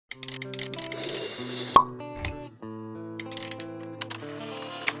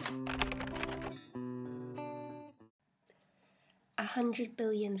100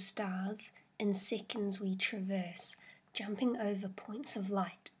 billion stars, in seconds we traverse, jumping over points of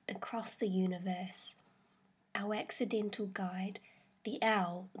light across the universe. Our accidental guide, the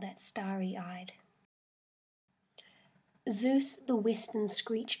owl that's starry-eyed. Zeus, the western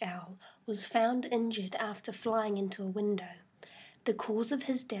screech owl, was found injured after flying into a window. The cause of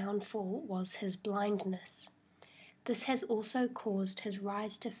his downfall was his blindness. This has also caused his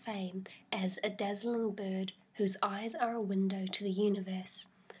rise to fame as a dazzling bird whose eyes are a window to the universe,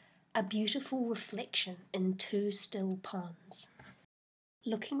 a beautiful reflection in two still ponds.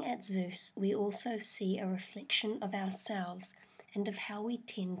 Looking at Zeus, we also see a reflection of ourselves and of how we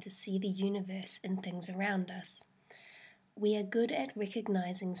tend to see the universe and things around us. We are good at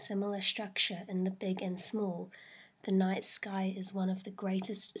recognizing similar structure in the big and small. The night sky is one of the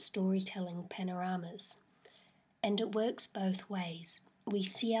greatest storytelling panoramas. And it works both ways. We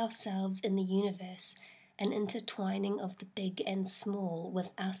see ourselves in the universe, an intertwining of the big and small with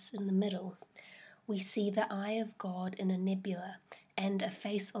us in the middle. We see the eye of God in a nebula and a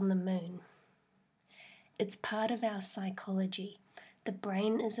face on the moon. It's part of our psychology. The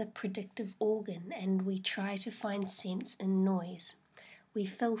brain is a predictive organ and we try to find sense in noise. We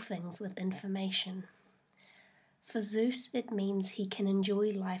fill things with information. For Zeus, it means he can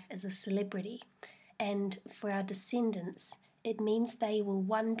enjoy life as a celebrity, and for our descendants, it means they will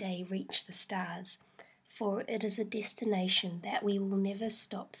one day reach the stars, for it is a destination that we will never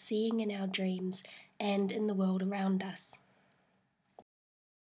stop seeing in our dreams and in the world around us.